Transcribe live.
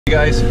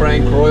Guys,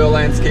 Frank,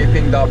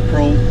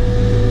 royallandscaping.pro.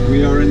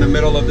 We are in the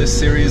middle of this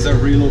series of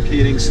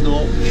relocating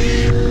snow,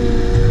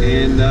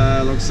 and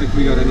looks like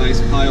we got a nice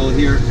pile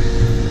here.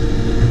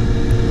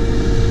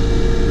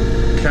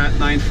 Cat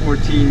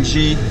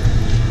 914G.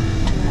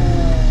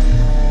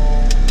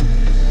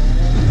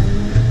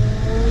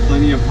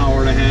 Plenty of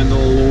power to handle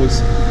loads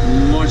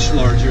much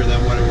larger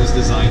than what it was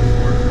designed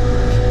for.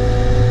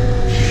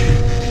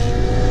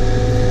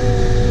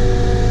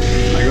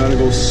 I gotta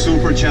go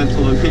super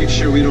gentle and make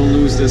sure we don't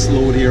lose this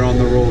load here on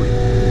the road.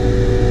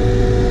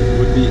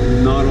 Would be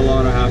not a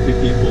lot of happy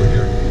people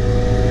here.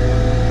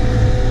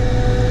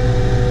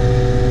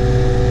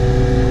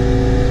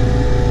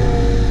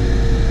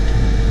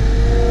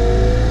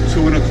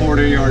 Two and a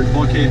quarter yard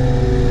bucket,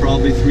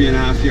 probably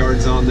 3.5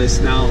 yards on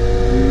this now,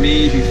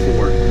 maybe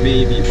 4,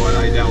 maybe, but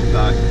I doubt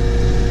that.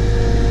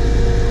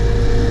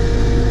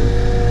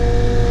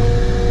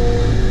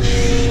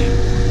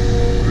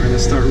 We're gonna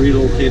start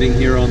relocating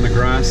here on the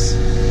grass,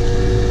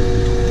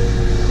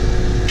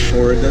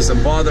 or it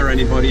doesn't bother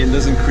anybody and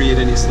doesn't create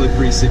any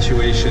slippery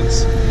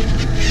situations.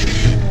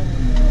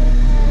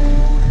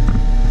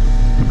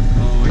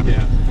 Oh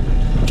yeah.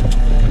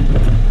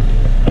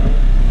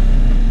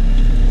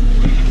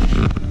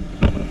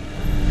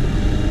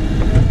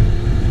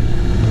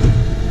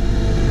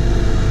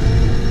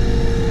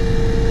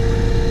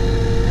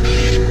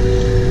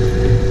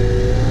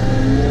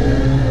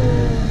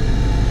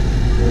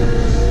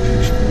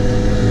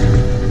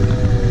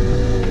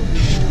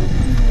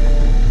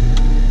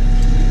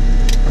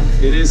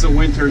 It is a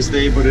winter's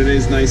day, but it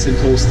is nice and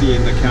toasty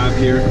in the cab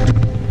here.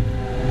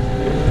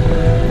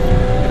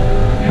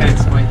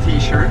 Hence my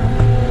t-shirt.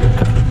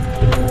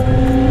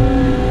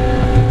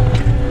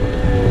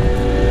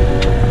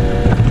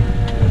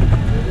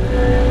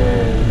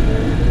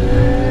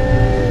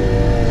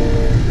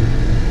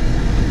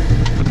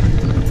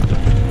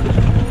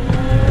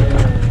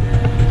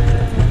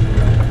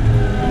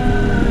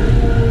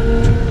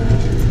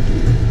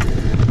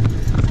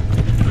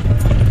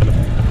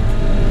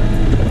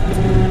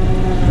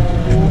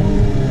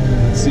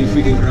 See if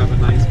we can grab a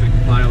nice big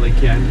pile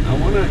again. I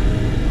want to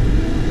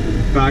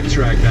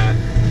backtrack that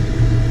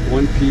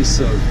one piece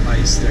of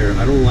ice there.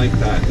 I don't like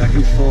that. That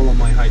can fall on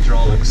my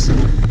hydraulics. Okay,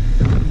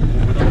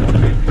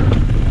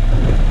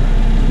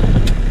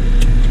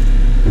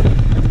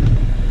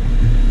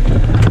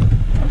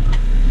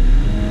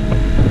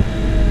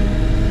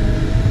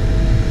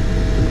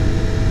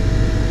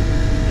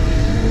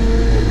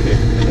 I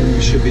think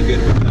we should be good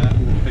with that.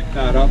 We'll pick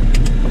that up.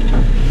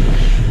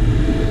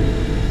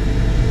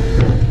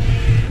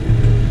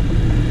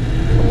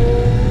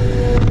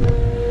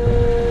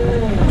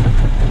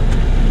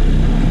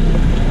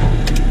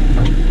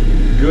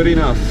 Good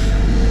enough.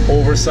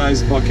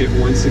 Oversized bucket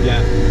once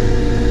again.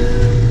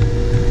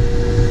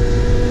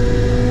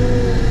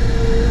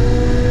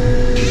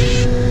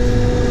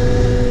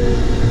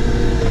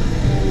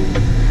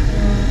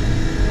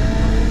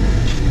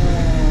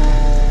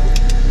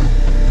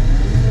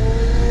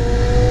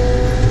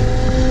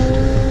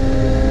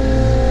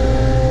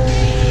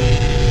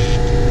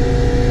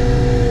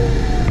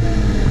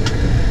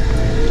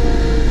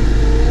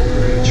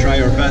 We're going to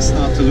try our best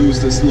not to lose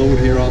this load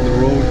here on the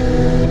road.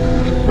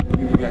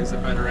 A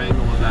better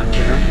angle of that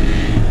there.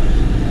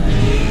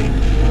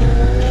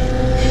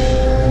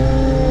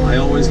 I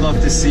always love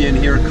to see and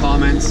hear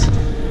comments.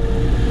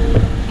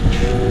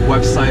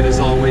 Website is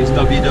always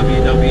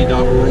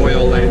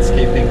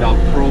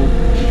www.royallandscaping.pro.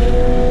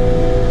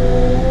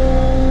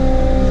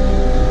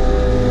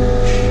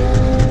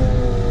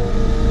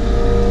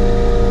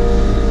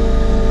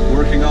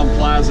 Working on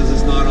plazas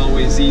is not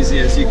always easy.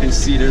 As you can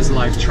see, there's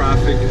live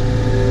traffic.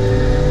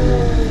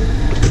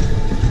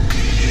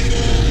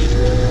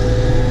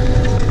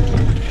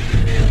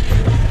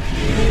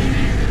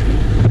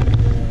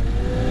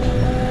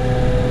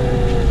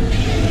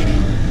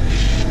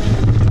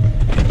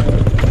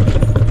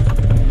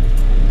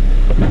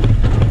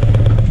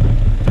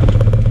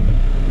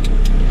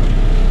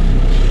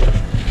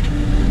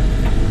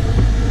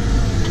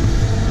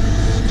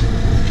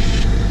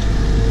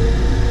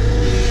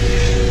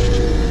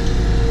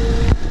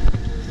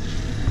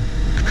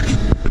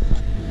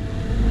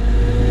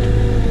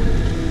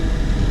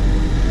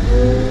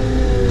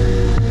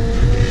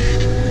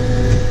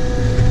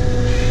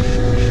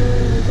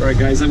 Alright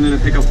guys, I'm going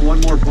to pick up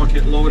one more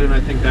bucket load and I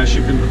think that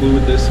should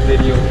conclude this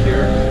video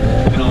here.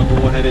 And I'll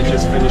go ahead and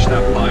just finish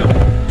that pile.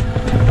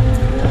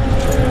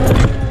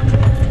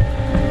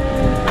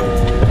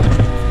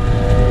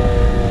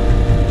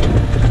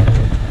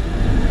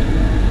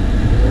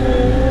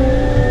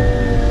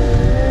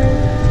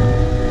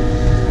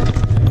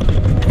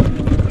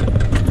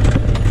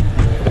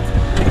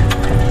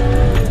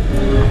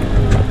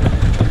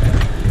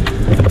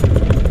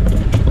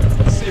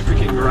 Let's see if we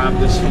can grab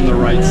this from the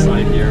right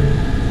side here.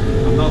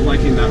 I'm not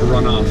liking that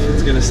runoff.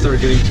 It's going to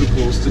start getting too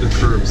close to the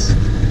curbs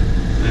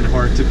and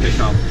hard to pick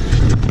up.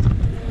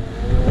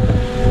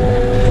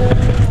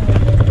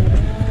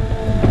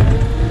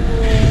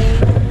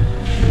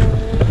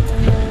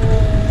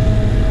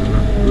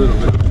 A little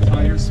bit of a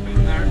tire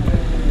spin there.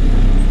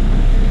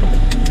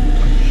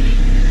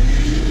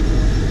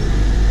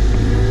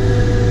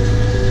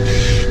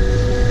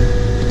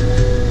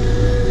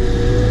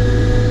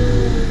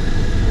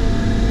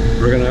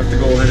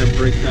 go ahead and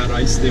break that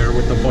ice there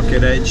with the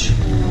bucket edge.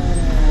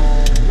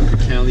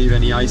 We can't leave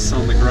any ice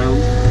on the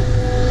ground.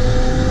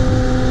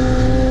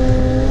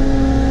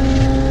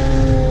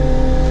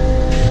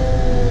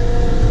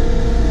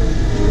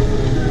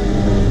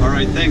 All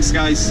right, thanks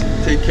guys.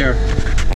 Take care.